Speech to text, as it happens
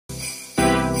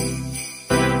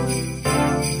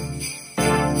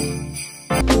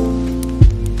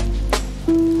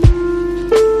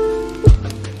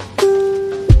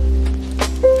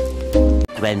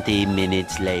20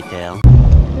 minutes later.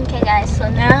 Okay guys, so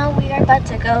now we are about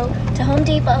to go to Home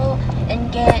Depot and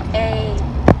get a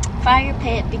fire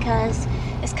pit because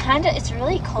it's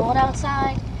really cold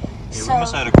outside. Yeah, so we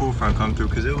must have had a cool front come through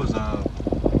because it was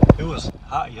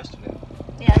hot yesterday.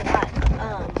 Yeah, it's hot.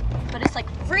 But it's like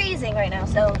freezing right now.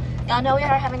 So y'all know we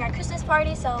are having our Christmas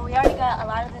party, so we already got a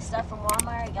lot of this stuff from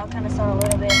Walmart. Y'all kind of saw a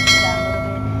little bit,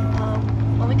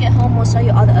 when we get home, we'll show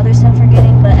you all the other stuff we're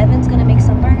getting. But Evan's gonna make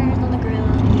some burgers on the grill,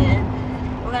 and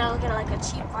we're gonna look at like a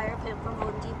cheap fire pit from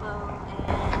Home Depot.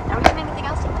 And are we getting anything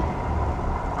else?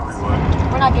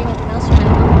 We're not getting anything else from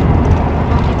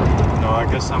Home. No, I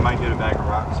guess I might get a bag of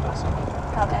rocks or something.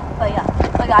 Okay, but yeah,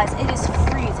 but guys, it is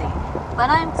freezing. But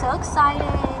I'm so excited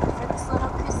for this little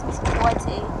Christmas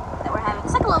party that we're having.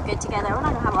 It's like a little get together. We're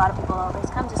not gonna have a lot of people over. It's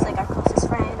kind of just like our closest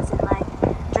friends and like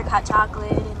drink hot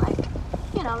chocolate and like,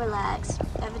 you know, relax.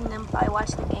 Evan and them probably watch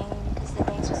the game because the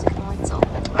game's supposed to come on. So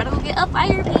we're gonna go get a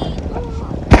fire pit.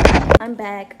 I'm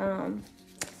back.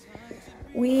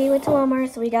 We went to Walmart,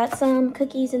 so we got some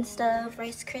cookies and stuff,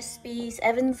 Rice Krispies.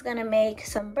 Evan's gonna make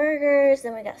some burgers.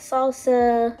 Then we got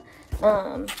salsa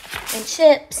and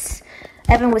chips.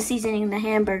 Evan was seasoning the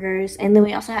hamburgers, and then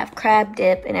we also have crab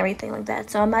dip and everything like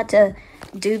that. So I'm about to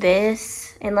do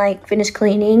this and like finish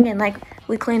cleaning, and like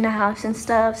we cleaned the house and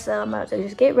stuff. So I'm about to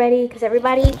just get ready because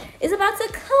everybody is about to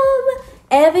come.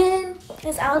 Evan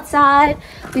is outside.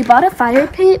 We bought a fire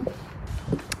pit,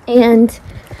 and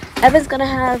Evan's gonna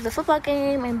have the football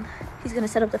game, and he's gonna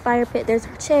set up the fire pit. There's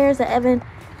chairs that Evan.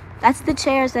 That's the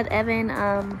chairs that Evan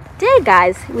did,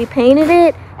 guys. We painted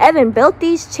it. Evan built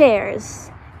these chairs.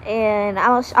 And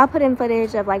I'll put in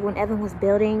footage of like when Evan was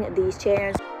building these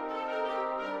chairs.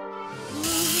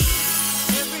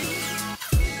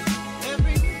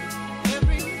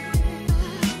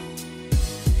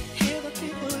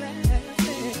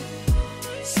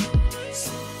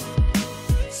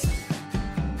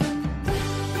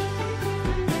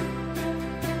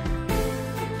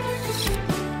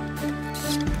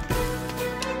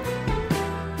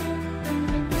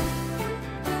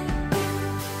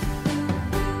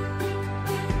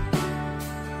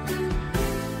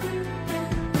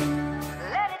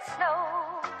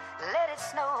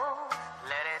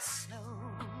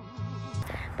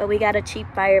 But we got a cheap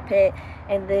fire pit,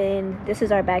 and then this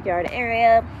is our backyard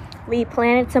area. We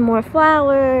planted some more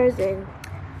flowers, and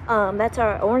that's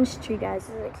our orange tree, guys.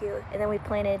 Isn't it cute? And then we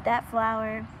planted that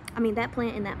plant and that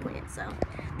plant. So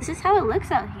this is how it looks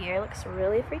out here. It looks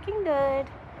really freaking good.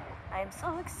 I'm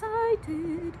so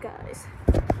excited, guys.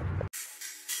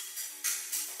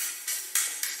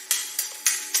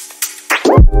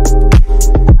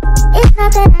 It's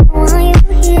not that I want you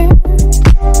here.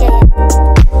 Yeah.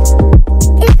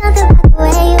 It's not the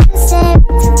way you say it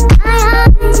to my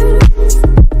eyes.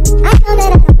 I know that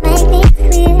I don't make things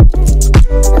clear.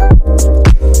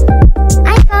 I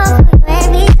fall for you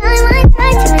every time I try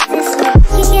to resist.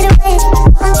 You get away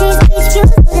on trees,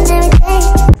 excuses and everything.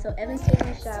 So Evan's taking a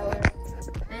shower.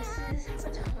 This is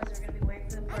pajamas we're gonna be wearing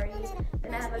for the party.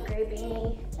 Then I have a gray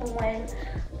beanie on.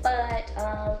 But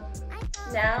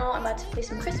now I'm about to play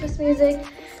some Christmas music.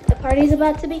 The party's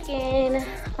about to begin.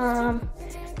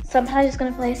 So I'm probably just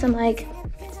gonna play some like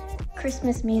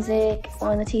Christmas music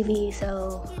on the TV.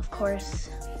 So of course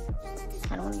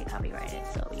I don't want to get copyrighted,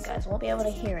 so you guys won't be able to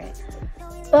hear it.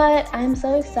 But I'm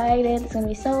so excited. It's gonna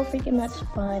be so freaking much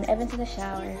fun. Evan's in the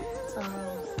shower.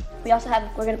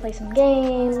 We're gonna play some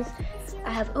games.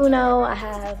 I have Uno. I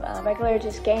have regular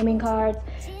just gaming cards.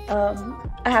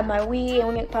 I have my Wii, and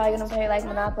we're probably gonna play like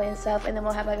Monopoly and stuff. And then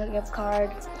we'll have like a gift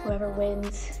card. Whoever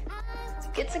wins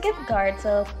gets a gift card.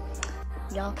 So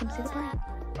y'all come see the party.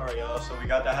 Alright y'all, so we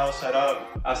got the house set up.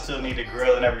 I still need to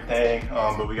grill and everything,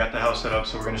 but we got the house set up,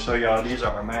 so we're gonna show y'all. These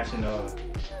are our matching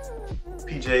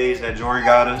PJs that Jory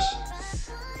got us.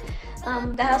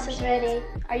 The house is ready.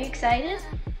 Are you excited?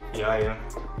 Yeah, I am.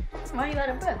 Why are you out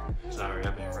of breath? Sorry,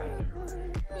 I've been running everywhere.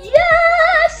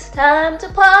 Yes! Time to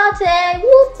party!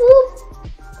 Whoop whoop!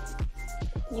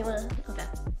 You wanna? Okay.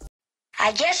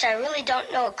 I guess I really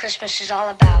don't know what Christmas is all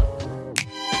about.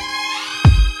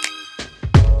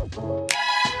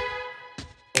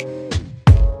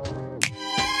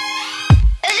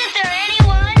 Isn't there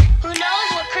anyone who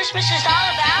knows what Christmas is all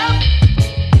about?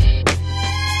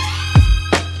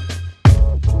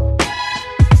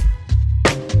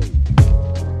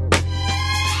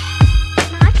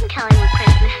 I can tell you what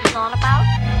Christmas is all about.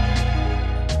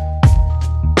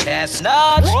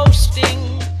 Chestnuts roasting,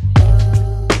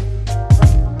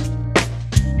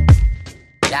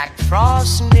 Jack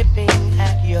Frost nipping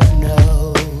at your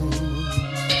nose.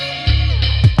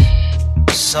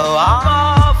 So I'm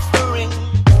offering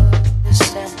this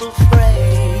simple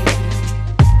phrase: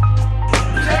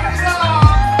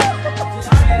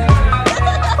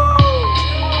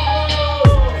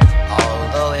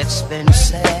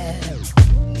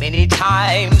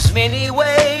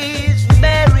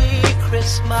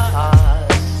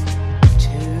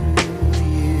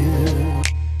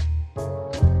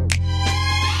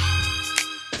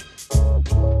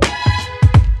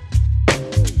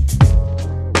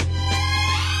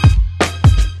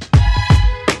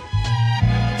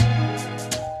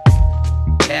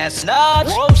 chestnut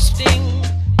roasting,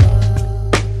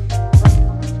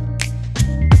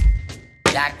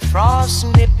 Jack Frost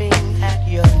nipping at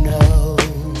your nose.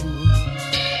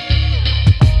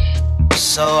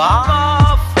 So I'm